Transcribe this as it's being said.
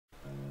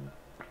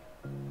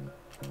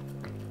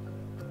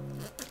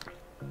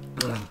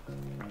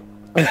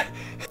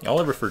Y'all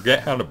ever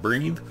forget how to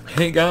breathe?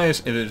 Hey guys,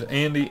 it is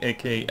Andy,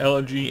 aka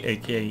Elegy,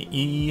 aka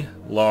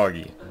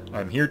E-Loggy.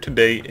 I'm here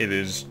today. It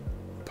is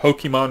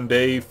Pokemon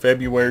Day,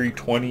 February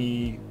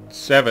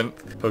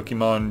 27th.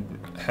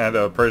 Pokemon had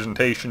a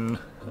presentation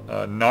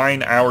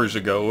 9 hours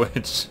ago.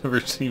 It's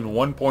received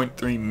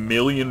 1.3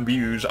 million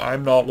views.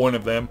 I'm not one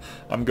of them.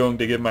 I'm going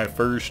to give my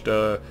first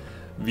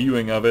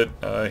viewing of it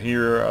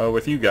here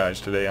with you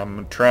guys today.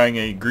 I'm trying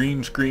a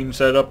green screen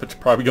setup. It's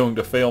probably going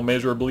to fail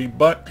miserably,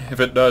 but if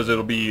it does,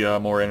 it'll be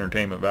more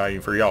entertainment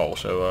value for y'all.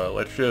 So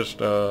let's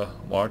just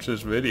watch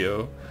this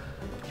video.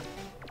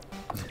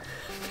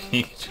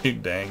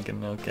 Pichu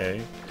Dankin,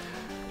 okay.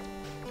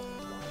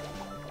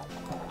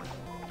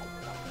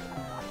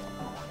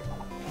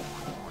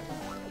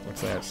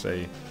 What's that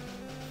say?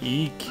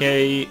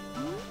 E-K-O-P-E...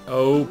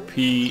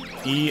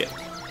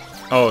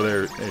 Oh,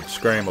 there, it's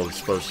scrambled. It's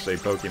supposed to say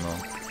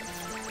Pokemon.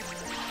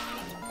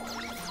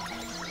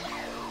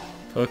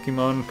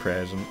 Pokemon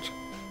presents.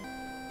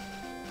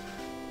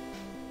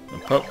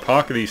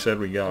 Pockety said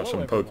we got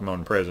some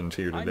Pokemon presents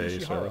here today,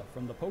 so...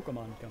 From the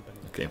Pokemon Company.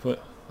 Okay,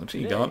 what's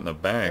he got in the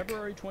back?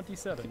 February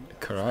 27,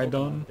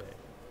 Koraidon?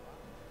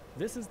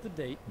 This is the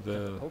date The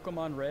that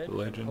Pokemon Red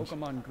Legends.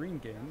 and Pokemon Green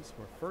games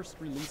were first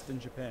released in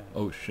Japan.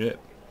 Oh shit.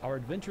 Our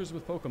adventures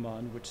with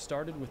Pokemon, which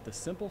started with the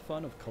simple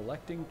fun of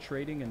collecting,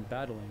 trading, and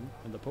battling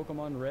in the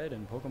Pokemon Red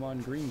and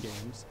Pokemon Green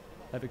games,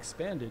 have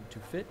expanded to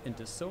fit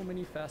into so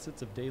many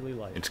facets of daily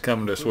life. It's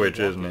coming to including Switch,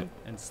 isn't walking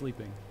it? And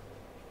sleeping.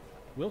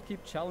 We'll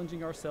keep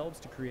challenging ourselves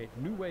to create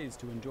new ways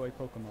to enjoy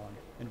Pokemon,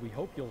 and we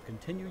hope you'll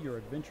continue your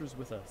adventures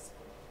with us.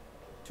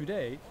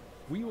 Today,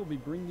 we will be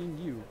bringing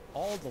you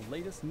all the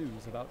latest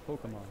news about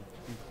Pokemon,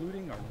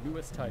 including our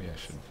newest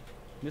titles.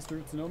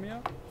 Mr.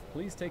 Utsunomiya,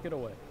 please take it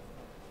away.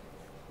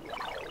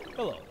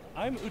 Hello,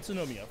 I'm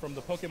Utsunomiya from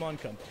the Pokemon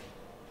Company.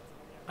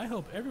 I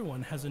hope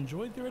everyone has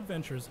enjoyed their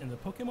adventures in the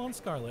Pokemon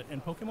Scarlet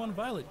and Pokemon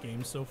Violet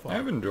games so far.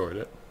 I've enjoyed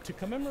it. To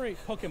commemorate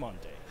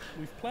Pokemon Day,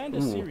 we've planned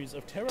a series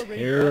of Terra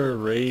Raid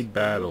Raid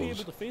battles. You'll be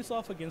battles. able to face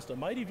off against a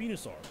mighty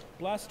Venusaur,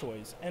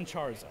 Blastoise, and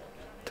Charizard.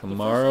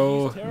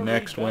 Tomorrow, Terra Raid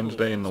next battle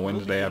Wednesday, and the events will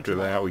Wednesday begin after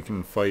tomorrow. that, we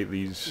can fight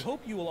We these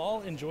hope you will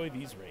all enjoy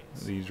these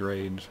raids.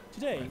 raids.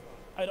 Today,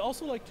 I'd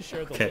also like to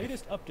share the Okay.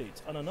 latest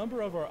updates on a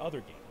number of our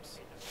other games.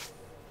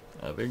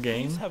 Other Please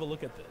game. have a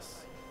look at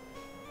this.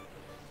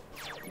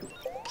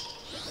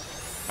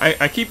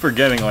 I keep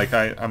forgetting, like,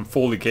 I'm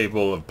fully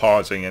capable of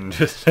pausing and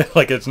just,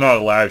 like, it's not a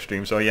live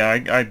stream, so yeah,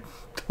 I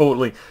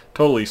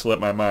totally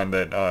slipped my mind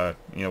that,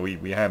 you know,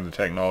 we have the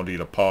technology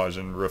to pause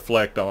and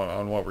reflect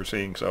on what we're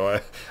seeing, so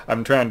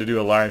I'm trying to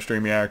do a live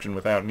stream reaction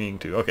without needing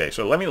to. Okay,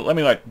 so let me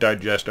like,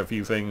 digest a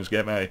few things,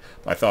 get my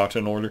thoughts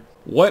in order.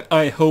 What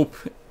I hope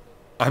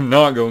I'm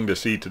not going to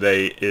see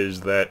today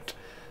is that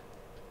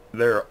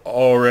they're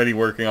already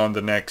working on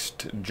the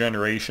next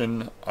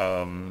generation.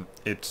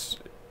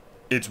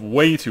 It's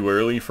way too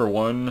early for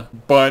one,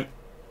 but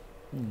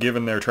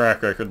given their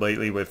track record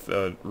lately with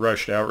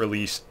rushed out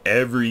release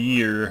every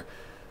year,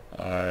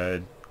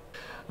 I'm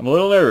a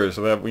little nervous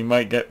that we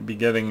might be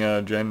getting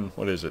Gen,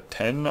 what is it,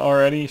 10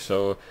 already?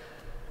 So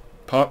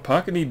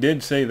Pockety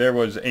did say there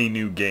was a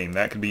new game.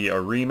 That could be a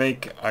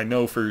remake. I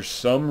know for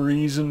some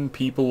reason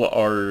people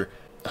are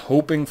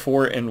hoping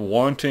for and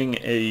wanting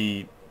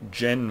a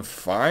Gen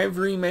 5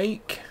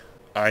 remake.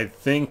 I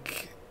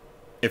think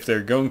if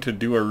they're going to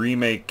do a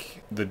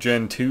remake, the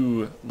Gen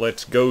 2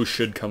 Let's Go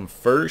should come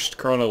first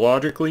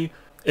chronologically.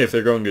 If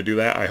they're going to do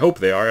that, I hope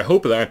they are. I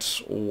hope that's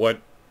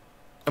what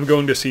I'm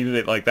going to see.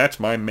 That, like,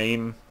 that's my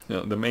main,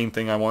 the main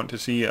thing I want to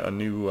see, a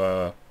new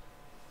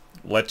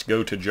Let's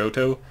Go to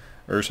Johto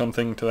or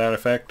something to that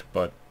effect.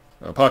 But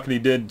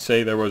Pockety did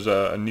say there was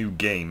a new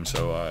game,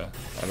 so I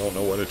don't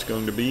know what it's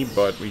going to be,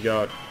 but we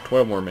got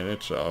 12 more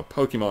minutes.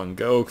 Pokemon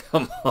Go,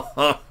 come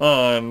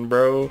on,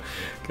 bro.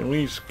 Can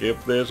we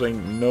skip this?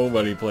 Ain't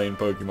nobody playing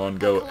Pokemon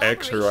Go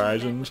X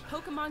Horizons.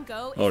 Pokemon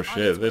Go Oh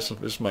shit,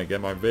 this might get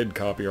my vid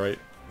copyright.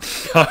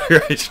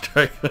 Copyright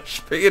strike.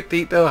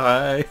 Spigatito,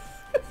 hi.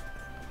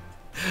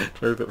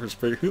 Who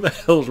the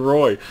hell's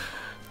Roy?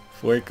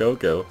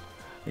 Fuecoco.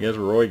 I guess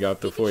Roy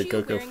got the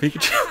Fuecoco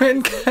Pikachu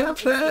and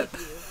caps that.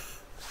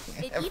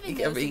 It even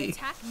knows to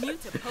attack new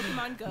to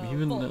Pokemon Go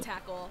Volt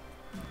Tackle.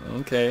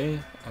 Okay,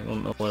 I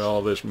don't know what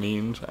all this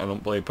means. I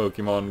don't play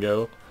Pokemon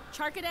Go.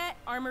 Charcadet,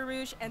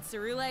 Armarouge, and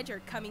Cerulege are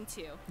coming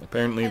too.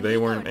 Apparently And they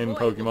Lilo weren't and in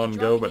Roy will be Pokemon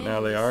Go, but dropping now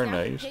in they with are Snap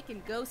and nice. Pick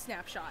and Go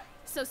Snapshot.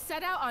 So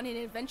set out on an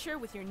adventure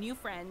with your new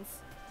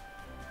friends.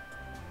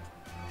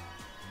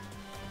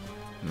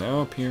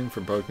 Now appearing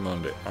for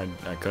Pokemon Day.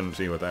 I couldn't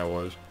see what that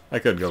was. I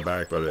could go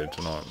back, but it's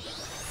not.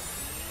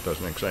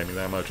 Doesn't excite me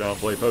that much. I don't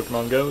play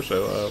Pokemon Go,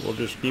 so we'll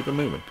just keep it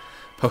moving.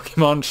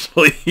 Pokemon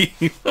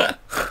Sleep.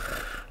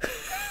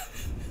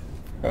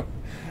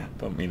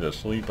 Put me to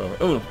sleep.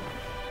 Oh,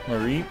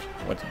 Mareep.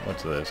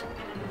 What's this?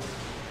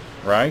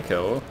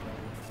 Raikou.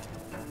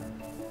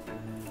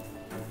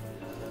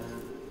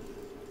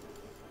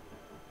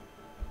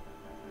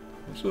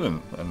 This is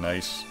a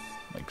nice,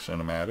 like,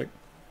 cinematic.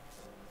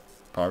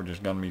 Probably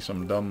just gonna be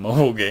some dumb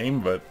mobile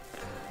game, but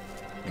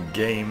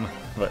game,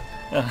 but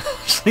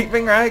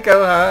Sleeping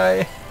Raikou,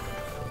 hi!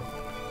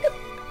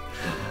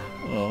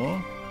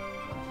 Oh.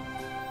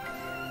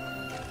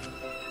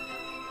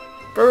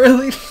 But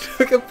really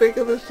took a pic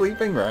of the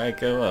Sleeping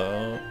Raikou,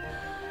 oh.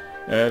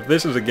 If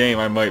this is a game,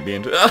 I might be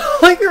into. Oh,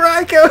 like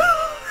Raikou!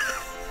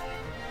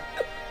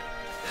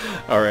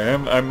 Alright,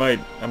 I might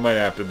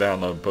have to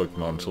download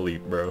Pokemon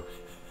Sleep, bro.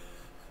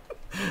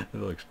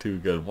 It looks too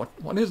good.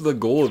 What is the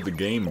goal of the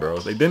game, bro?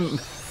 They didn't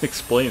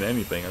explain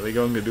anything. Are they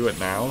going to do it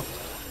now?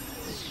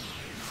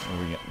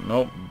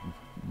 Nope.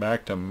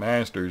 Back to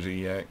Masters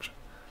EX.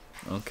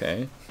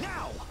 Okay.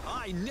 Now,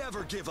 I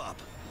never give up.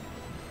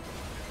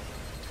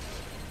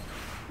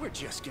 We're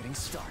just getting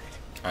started.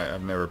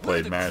 I've never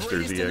played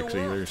Masters EX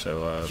either,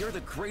 so you're the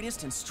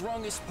greatest and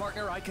strongest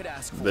partner I could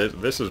ask for.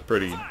 This is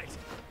pretty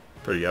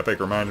epic.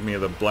 Reminds me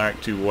of the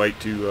Black 2 White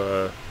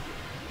 2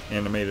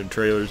 animated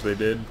trailers they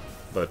did.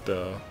 But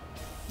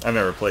I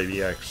never played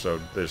EX, so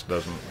this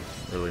doesn't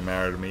really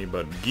matter to me.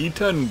 But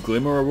Geeta and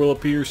Glimmer will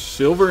appear.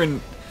 Silver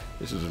and...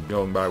 This is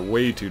going by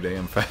way too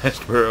damn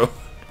fast, bro.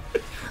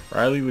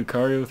 Riley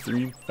Lucario,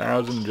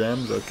 3,000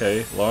 gems.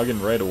 Okay, log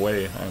in right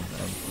away.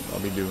 I'll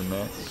be doing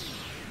that.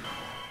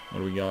 What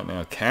do we got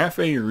now?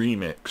 Cafe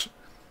Remix.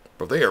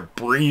 But they are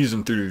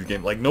breezing through the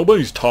game. Like,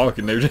 nobody's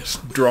talking. They're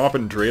just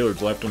dropping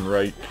trailers left and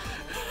right.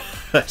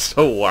 That's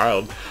so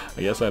wild.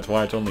 I guess that's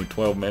why it's only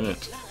 12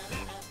 minutes.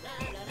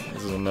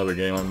 This is another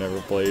game I've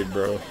never played,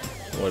 bro.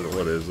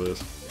 What is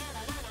this?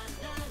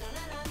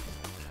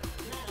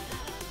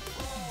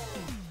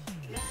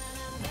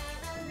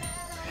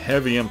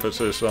 Heavy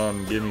emphasis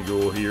on Gimme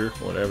Ghoul here,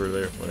 whatever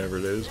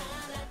it is.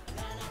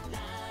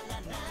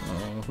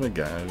 Oh, the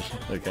guys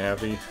look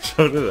happy.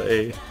 So do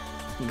they.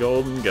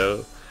 Golden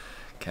Go.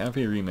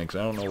 Cafe Remix. I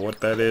don't know what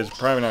that is.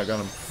 Probably not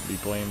gonna be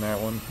playing that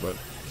one, but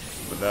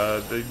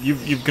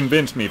you've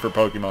convinced me for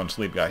Pokemon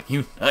Sleep Guy.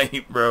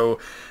 Unite, bro.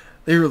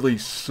 They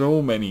release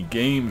so many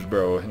games,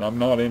 bro, and I'm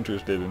not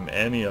interested in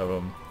any of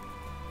them.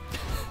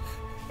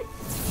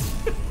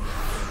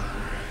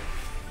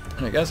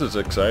 I guess it's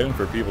exciting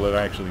for people that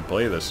actually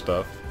play this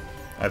stuff.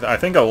 I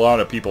think a lot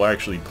of people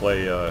actually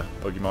play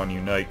Pokemon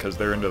Unite because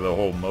they're into the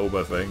whole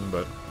MOBA thing,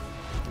 but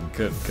it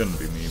couldn't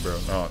be me, bro.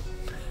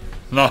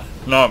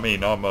 Not me,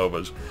 not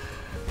MOBAs.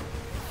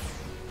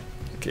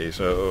 Okay,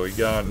 so we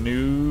got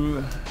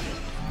new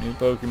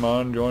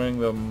Pokemon joining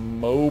the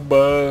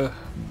MOBA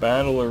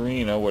Battle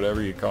Arena,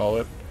 whatever you call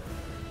it.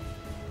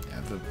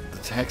 Yeah, the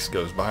text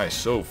goes by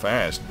so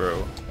fast,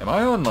 bro. Am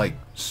I on, like,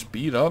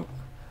 speed up?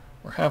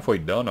 We're halfway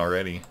done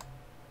already.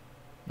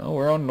 No,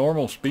 we're on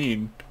normal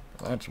speed.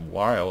 That's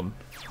wild.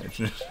 It's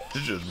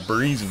just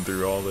breezing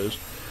through all this.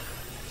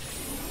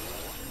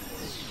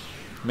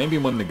 Maybe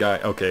when the guy...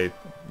 Okay,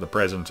 the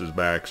presence is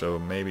back, so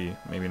maybe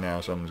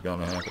now something's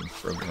gonna happen.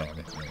 Broken out.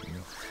 There you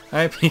go.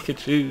 Hi,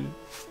 Pikachu!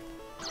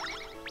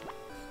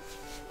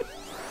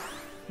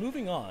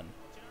 Moving on,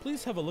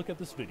 please have a look at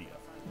this video.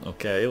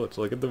 Okay, let's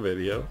look at the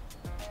video.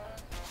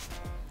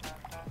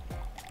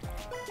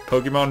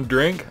 Pokemon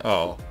drink?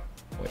 Oh,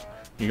 wait,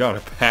 you got a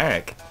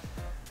pack.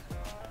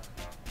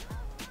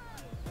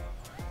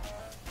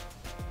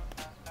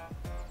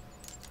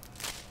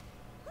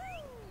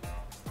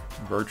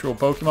 Virtual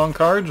Pokemon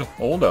cards?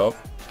 Hold up.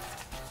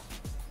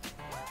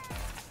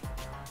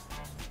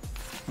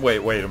 Wait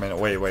a minute.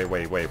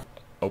 Wait.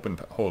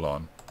 Hold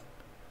on.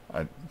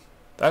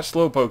 That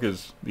Slowpoke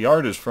is... The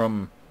art is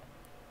from...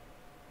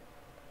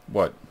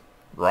 What?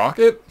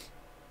 Rocket?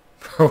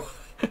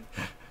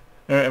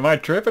 Am I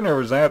tripping,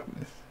 or is that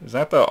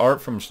the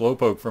art from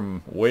Slowpoke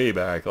from way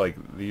back,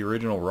 like the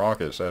original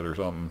Rocket set or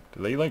something?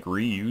 Do they like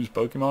reuse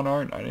Pokemon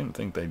art? I didn't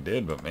think they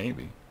did, but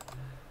maybe.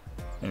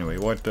 Anyway,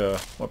 what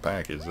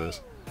pack is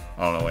this?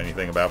 I don't know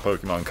anything about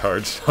Pokemon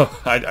cards, so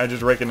I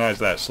just recognized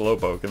that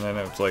Slowpoke, and then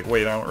it's like,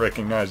 wait, I don't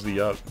recognize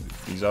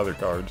these other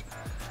cards.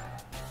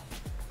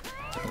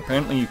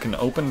 Apparently you can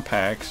open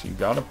packs. You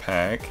got a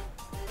pack.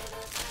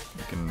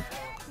 You can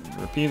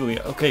repeatedly...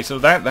 Okay, so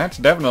that's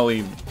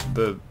definitely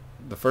the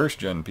first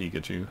gen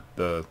Pikachu.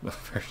 The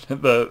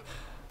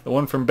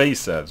one from base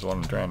set is what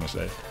I'm trying to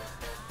say.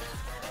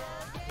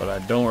 But I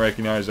don't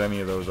recognize any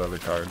of those other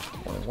cards.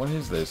 What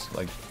is this?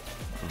 Like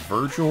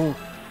virtual...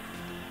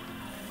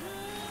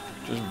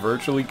 Just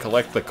virtually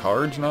collect the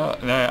cards now?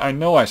 And I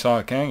know I saw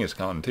a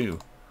Kangaskhan too.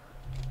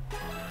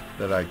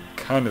 That I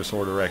kind of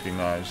sort of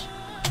recognize.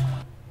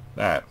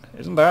 That.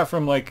 Isn't that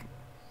from like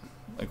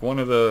one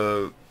of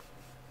the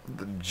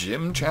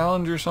gym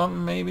challenge or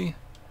something, maybe?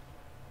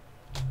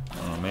 I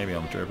don't know, maybe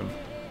I'm tripping.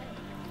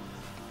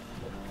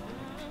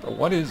 But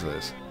what is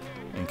this?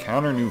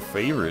 Encounter new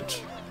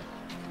favorites.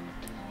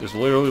 This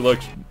literally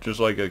looks just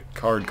like a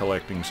card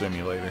collecting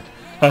simulator.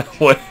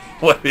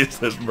 What is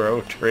this,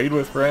 bro? Trade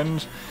with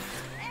friends?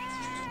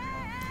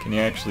 Can you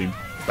actually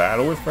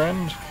battle with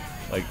friends?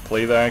 Like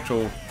play the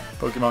actual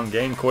Pokemon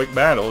game? Quick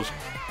battles.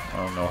 I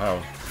don't know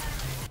how.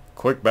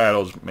 Quick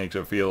battles makes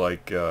it feel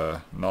like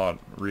not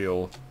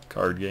real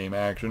card game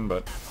action,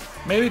 but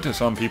maybe to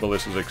some people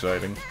this is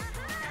exciting.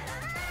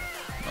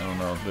 I don't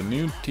know. The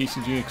new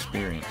TCG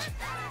experience.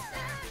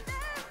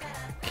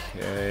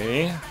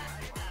 Okay.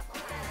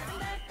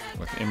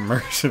 With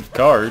immersive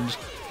cards.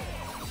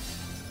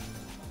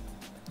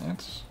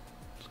 That's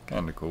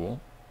kind of cool.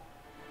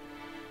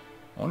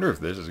 I wonder if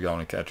this is going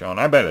to catch on.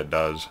 I bet it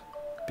does.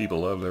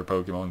 People love their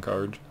Pokemon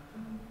cards.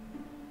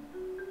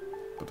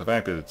 But the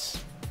fact that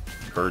it's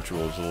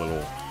virtual is a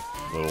little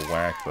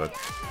whack, but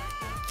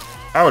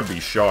I would be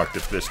shocked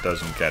if this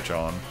doesn't catch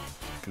on.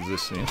 Because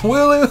this seems...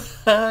 Wooloo!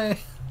 I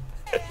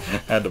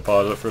had to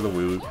pause it for the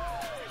Wooloo.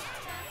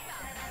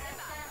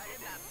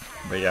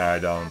 But yeah, I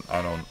don't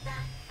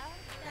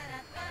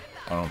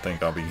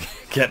think I'll be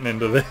getting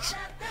into this.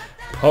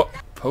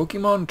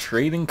 Pokemon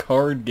Trading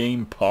Card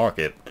Game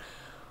Pocket.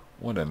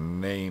 What a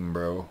name,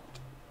 bro.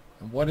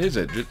 What is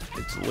it?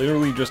 It's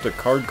literally just a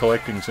card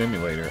collecting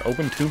simulator.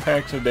 Open 2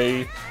 packs a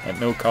day at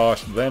no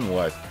cost, then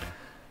what?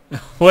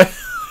 What?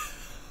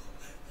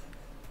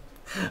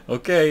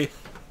 Okay.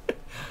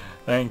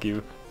 Thank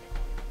you.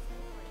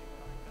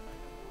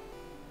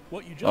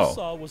 What you just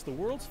saw was the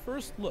world's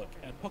first look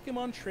at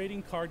Pokemon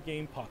Trading Card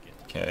Game Pocket.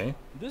 Okay.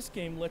 This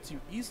game lets you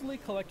easily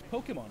collect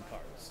Pokemon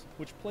cards,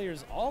 which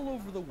players all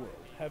over the world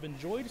have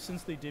enjoyed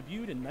since they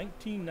debuted in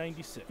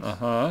 1996,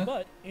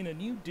 but in a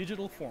new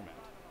digital format.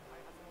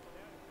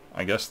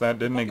 I guess that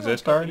didn't Pokemon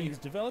exist Company already? is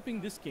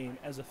developing this game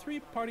as a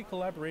 3-party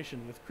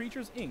collaboration with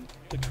Creatures Inc.,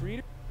 the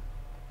creator...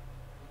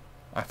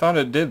 I thought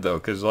it did, though,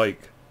 because,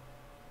 like,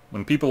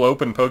 when people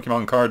open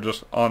Pokemon cards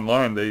just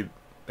online, they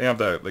have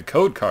the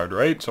code card,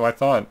 right? So I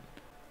thought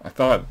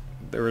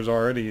there was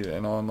already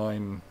an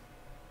online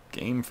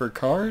game for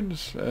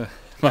cards? Am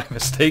I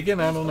mistaken?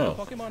 I don't know.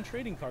 The Pokemon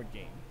Trading Card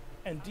Game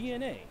and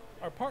DNA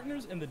are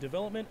partners in the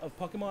development of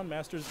Pokemon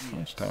Masters EX. How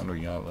much time do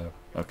we got left?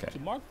 Okay. To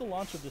mark the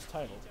launch of this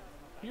title,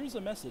 here's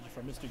a message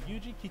from Mr.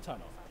 Yuji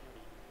Kitano,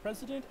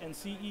 President and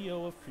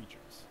CEO of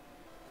Creatures.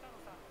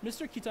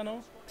 Mr.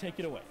 Kitano, take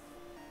it away.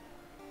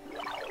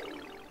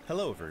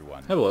 Hello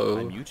everyone. Hello.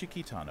 I'm Yuji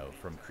Kitano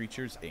from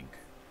Creatures Inc.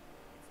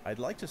 I'd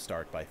like to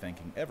start by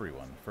thanking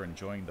everyone for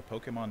enjoying the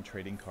Pokemon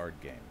Trading Card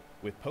Game.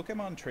 With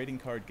Pokemon Trading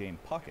Card Game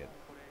Pocket,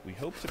 we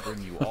hope to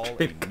bring you all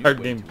a new Card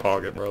way Game to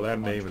Pocket, enjoy bro. the That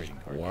Pokemon name is Trading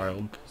Card wild.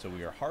 Game. So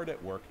we are hard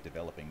at work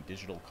developing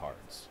digital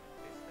cards.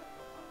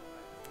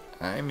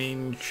 I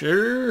mean,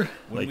 sure.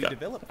 When we Like,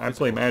 develop I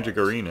play physical Magic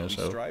cards, Arena, we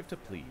so... strive to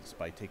please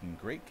by taking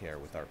great care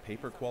with our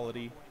paper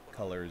quality,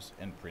 colors,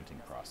 and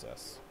printing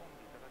process.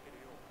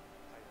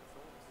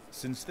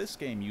 Since this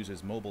game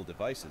uses mobile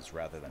devices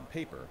rather than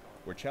paper,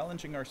 we're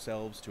challenging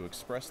ourselves to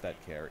express that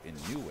care in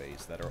new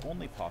ways that are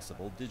only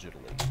possible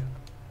digitally.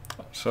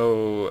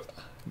 So,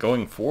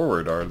 going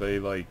forward, are they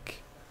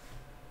like...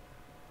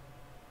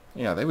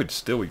 Yeah, they would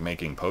still be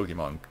making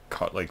Pokemon,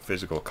 like,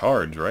 physical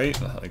cards,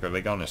 right? Like, are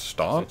they gonna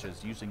stop? Such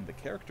as using the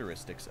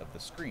characteristics of the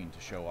screen to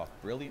show off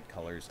brilliant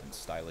colors and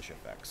stylish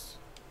effects.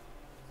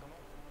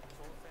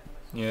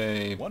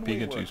 Yay, One way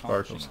we're Pikachu accomplishing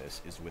sparkles.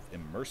 this is with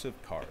immersive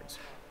cards,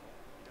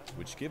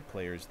 which give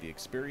players the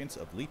experience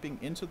of leaping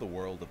into the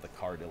world of the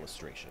card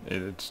illustration.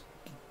 It's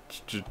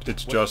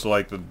just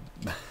like the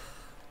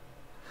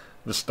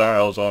the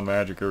styles on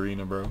Magic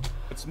Arena, bro.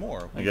 What's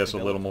more, I guess a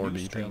little developed more new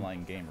detail.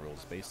 streamlined game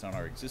rules based on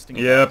our existing.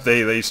 Yep,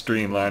 classes, they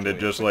streamlined it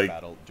enjoy a just quick like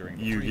battle during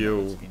the Yu-Gi-Oh!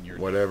 pre-rounds in your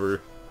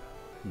Whatever,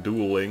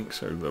 Duel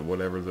Links, or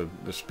whatever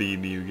the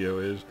speed Yu-Gi-Oh!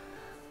 Is.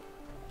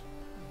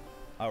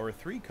 Our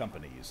 3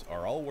 companies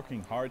are all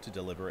working hard to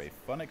deliver a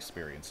fun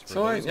experience for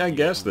So those I of you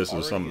guess who this is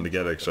already something to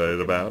get enjoy the excited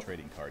Pokemon about,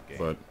 trading card game,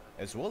 but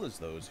as well as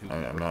those who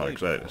I'm not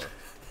excited. Before.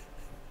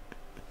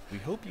 We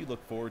hope you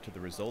look forward to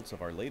the results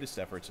of our latest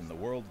efforts in the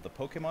world of the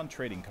Pokemon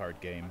Trading Card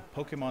Game,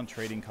 Pokemon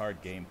Trading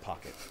Card Game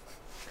Pocket.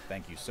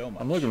 Thank you so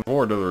much. I'm looking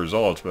forward to the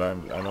results, but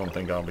I don't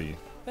think I'll be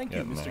Thank you,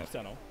 getting Mr. that.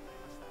 Kitano.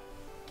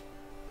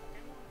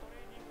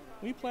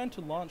 We plan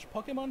to launch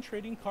Pokemon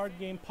Trading Card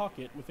Game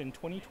Pocket within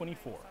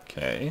 2024.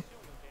 Okay,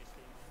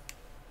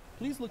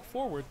 Please look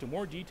forward to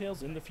more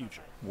details in the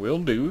future. will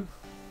do.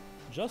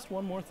 Just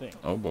one more thing.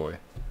 Oh boy.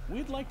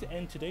 We'd like to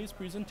end today's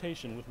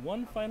presentation with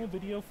one final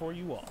video for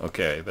you all.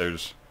 Okay,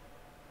 there's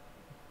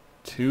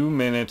 2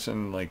 minutes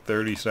and like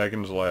 30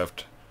 seconds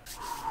left.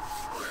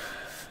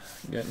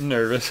 Getting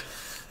nervous.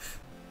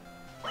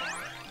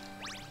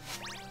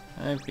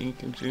 Hi,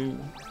 Pikachu.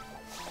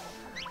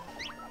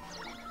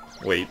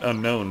 Wait,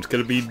 unknowns. Could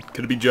it be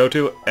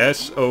Johto?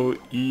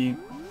 S-O-E...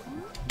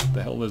 What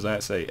the hell does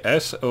that say?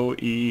 S-O-E-Y-U-E?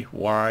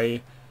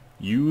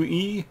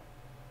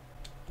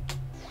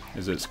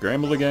 Is it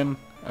scrambled again?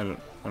 I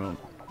don't...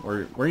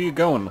 Where are you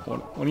going?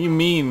 What do you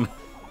mean?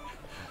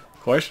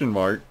 Question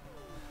mark.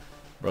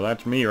 Bro,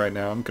 that's me right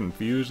now. I'm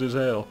confused as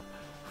hell.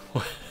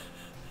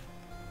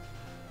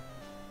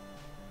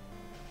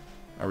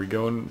 Are we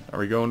going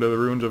to the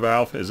Ruins of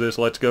Alph? Is this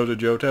Let's Go to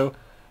Johto?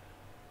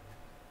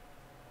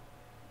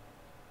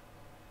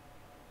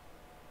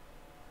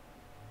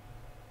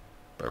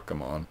 Bro,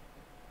 come on.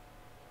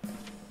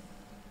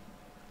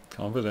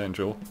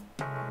 Confidential.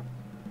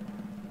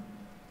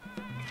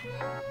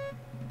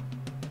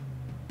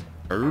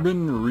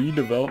 Urban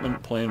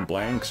Redevelopment Plan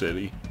Blank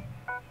City.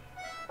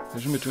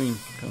 Vision between...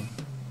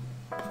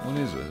 What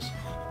is this?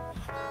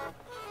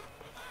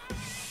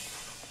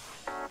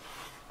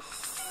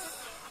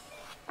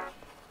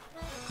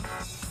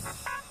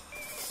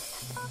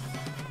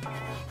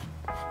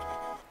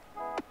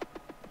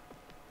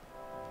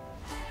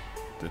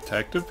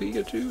 Detective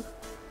Pikachu?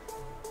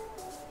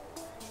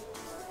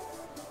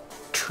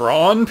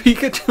 Tron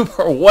Pikachu?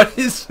 Or what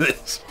is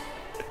this?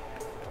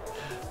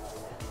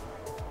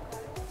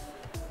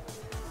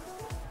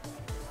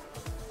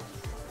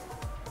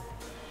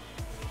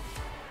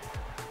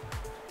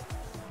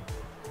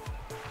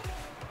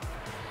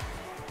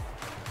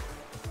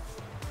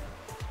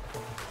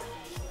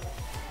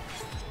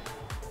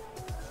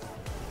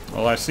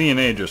 Well, I see an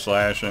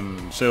Aegislash and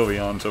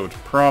Sylveon, so it's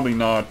probably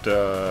not,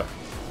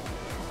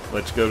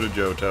 Let's Go to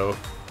Johto.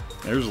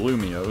 There's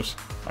Lumiose,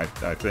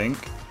 I think.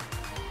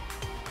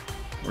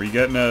 Were you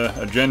getting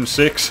a Gen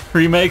 6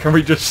 remake? Are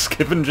we just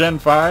skipping Gen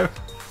 5?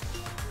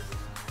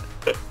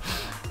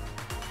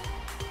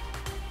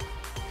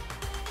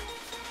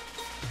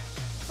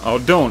 Oh,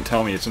 don't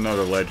tell me it's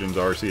another Legends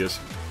Arceus.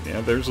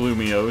 Yeah, there's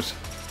Lumiose.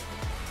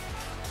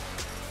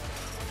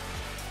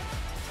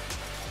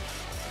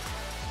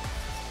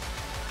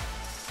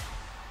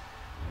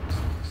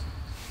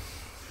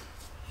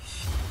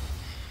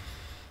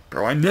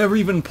 Bro, I never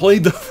even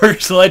played the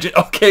first Legend.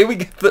 Okay,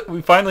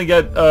 we finally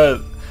get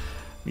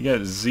we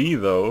got Z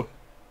though.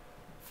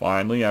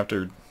 Finally,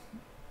 after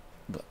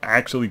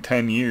actually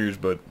 10 years,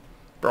 but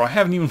bro, I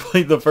haven't even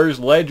played the first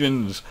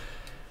Legends,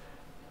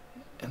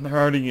 and they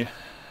already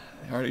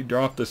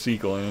dropped the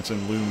sequel, and it's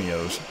in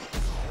Lumiose.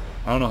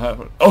 I don't know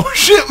how. Oh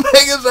shit,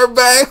 Megas are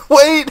back.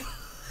 Wait.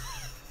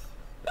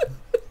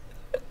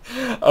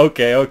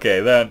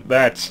 Okay,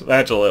 that's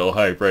a little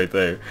hype right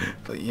there.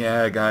 But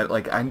yeah, guys,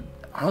 like I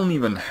don't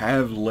even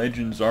have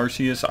Legends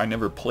Arceus. I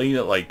never played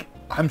it. Like,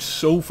 I'm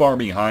so far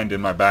behind in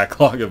my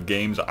backlog of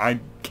games. I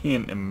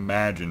can't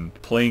imagine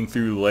playing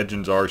through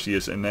Legends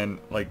Arceus and then,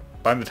 like,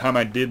 by the time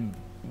I did,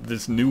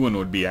 this new one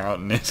would be out,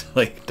 and it's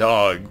like,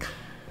 dog.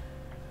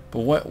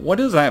 But what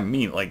does that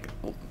mean? Like,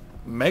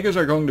 Megas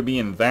are going to be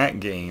in that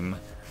game.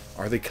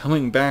 Are they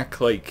coming back,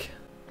 like...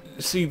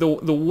 See, the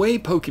way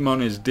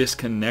Pokemon is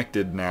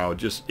disconnected now,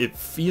 just, it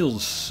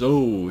feels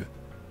so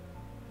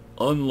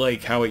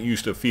unlike how it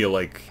used to feel.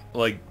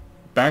 Like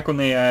back when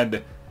they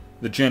had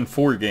the Gen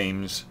 4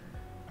 games,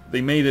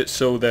 they made it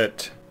so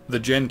that the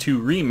Gen 2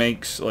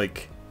 remakes,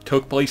 like,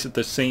 took place at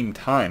the same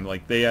time.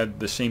 Like, they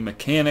had the same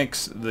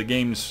mechanics, the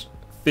games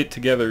fit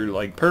together,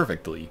 like,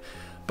 perfectly.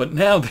 But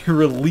now they're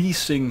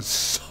releasing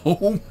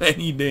so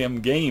many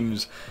damn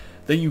games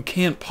that you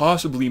can't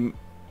possibly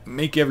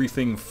make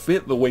everything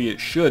fit the way it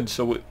should,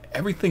 so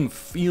everything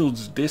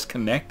feels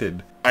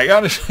disconnected. I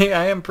gotta say,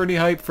 I am pretty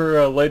hyped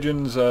for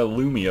Legends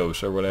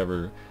Lumiose or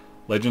whatever.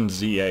 Legends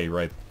ZA,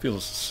 right?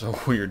 Feels so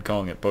weird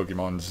calling it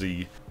Pokemon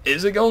Z.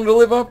 Is it going to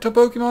live up to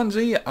Pokemon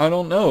Z? I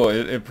don't know.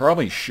 It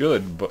probably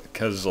should, but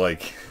because,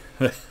 like,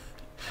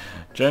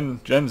 Gen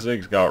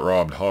 6 got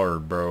robbed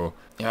hard, bro.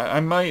 Yeah, I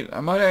might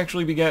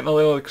actually be getting a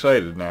little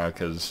excited now,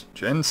 because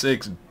Gen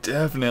 6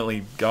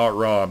 definitely got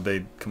robbed.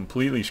 They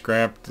completely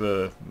scrapped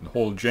the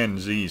whole Gen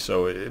Z,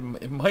 so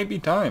it might be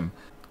time.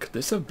 Could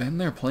this have been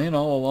their plan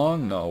all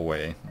along? No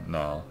way.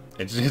 No.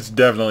 It's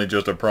definitely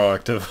just a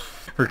product of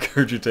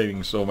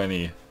regurgitating so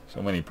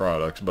many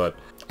products, but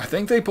I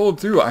think they pulled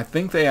through. I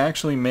think they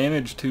actually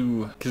managed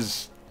to,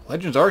 because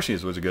Legends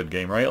Arceus was a good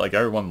game, right? Like,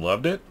 everyone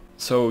loved it.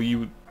 So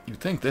you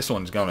think this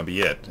one's gonna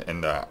be it,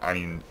 and I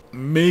mean,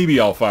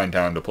 maybe I'll find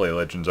time to play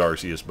Legends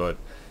Arceus, but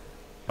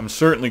I'm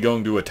certainly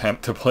going to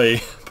attempt to play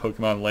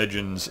Pokemon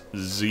Legends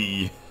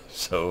Z,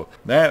 so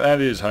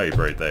that is hype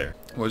right there.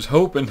 Was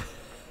hoping,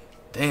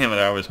 damn it,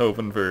 I was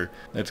hoping for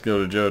Let's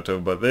Go to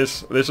Johto, but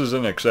this is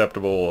an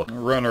acceptable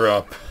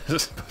runner-up,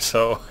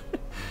 so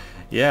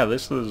yeah,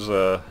 this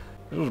was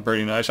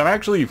pretty nice. I'm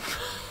actually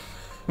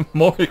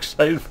more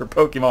excited for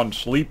Pokemon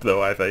Sleep,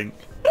 though, I think.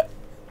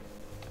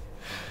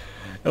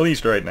 At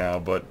least right now,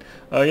 but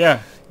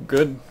yeah,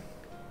 good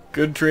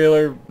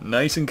trailer,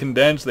 nice and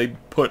condensed. They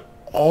put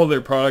all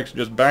their products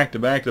just back to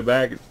back to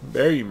back.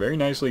 Very, very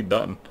nicely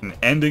done. And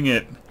ending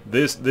it,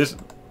 this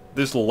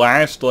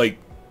last, like,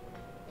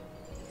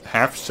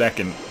 half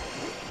second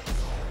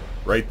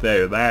right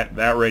there,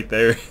 that right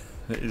there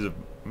is a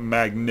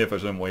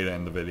magnificent way to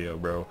end the video,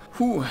 bro.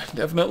 Whew,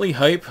 definitely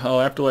hype. I'll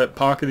have to let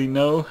Pockety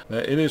know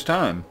that it is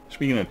time.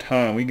 Speaking of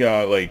time, we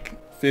got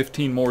like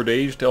 15 more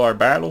days till our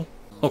battle.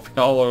 Hope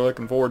y'all are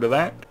looking forward to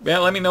that. Yeah,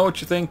 let me know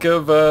what you think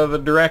of the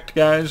Direct,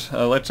 guys.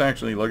 Let's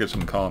actually look at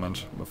some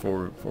comments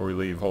before we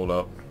leave. Hold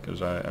up,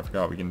 because I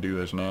forgot we can do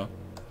this now.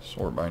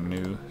 Sort by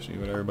new, see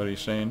what everybody's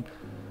saying.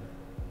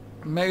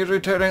 Megas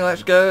returning,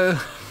 let's go.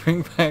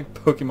 Bring back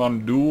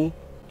Pokemon Duel.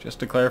 Just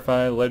to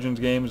clarify, Legends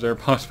games, is there a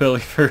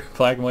possibility for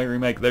Black and White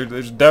remake?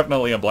 There's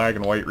definitely a Black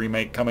and White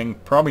remake coming.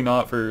 Probably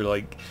not for,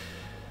 like,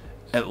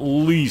 at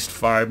least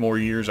 5 more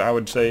years, I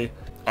would say.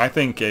 I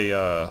think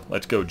a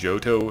Let's Go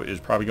Johto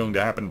is probably going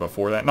to happen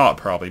before that. Not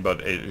probably,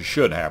 but it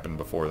should happen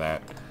before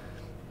that,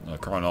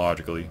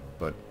 chronologically.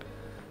 But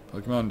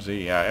Pokemon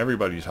Z, yeah,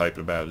 everybody's hyped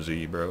about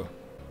Z, bro.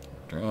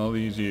 After all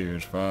these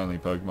years, finally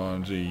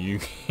Pokemon Z,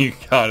 you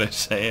got it,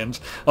 Sans.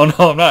 Oh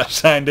no, I'm not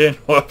signed in.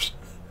 Whoops.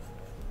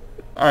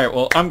 Alright,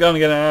 well, I'm going to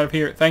get out of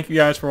here. Thank you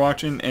guys for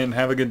watching, and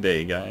have a good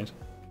day, guys.